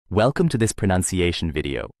Welcome to this pronunciation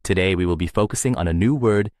video. Today we will be focusing on a new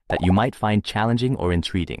word that you might find challenging or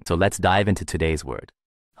intriguing. So let's dive into today's word.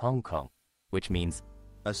 Hong Kong, which means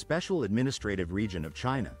a special administrative region of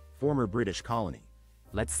China, former British colony.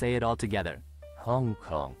 Let's say it all together. Hong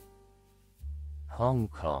Kong. Hong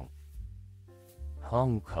Kong.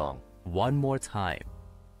 Hong Kong. One more time.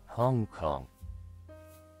 Hong Kong.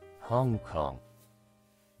 Hong Kong.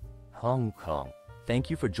 Hong Kong.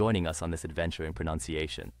 Thank you for joining us on this adventure in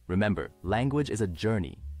pronunciation. Remember, language is a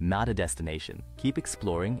journey, not a destination. Keep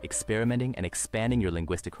exploring, experimenting, and expanding your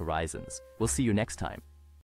linguistic horizons. We'll see you next time.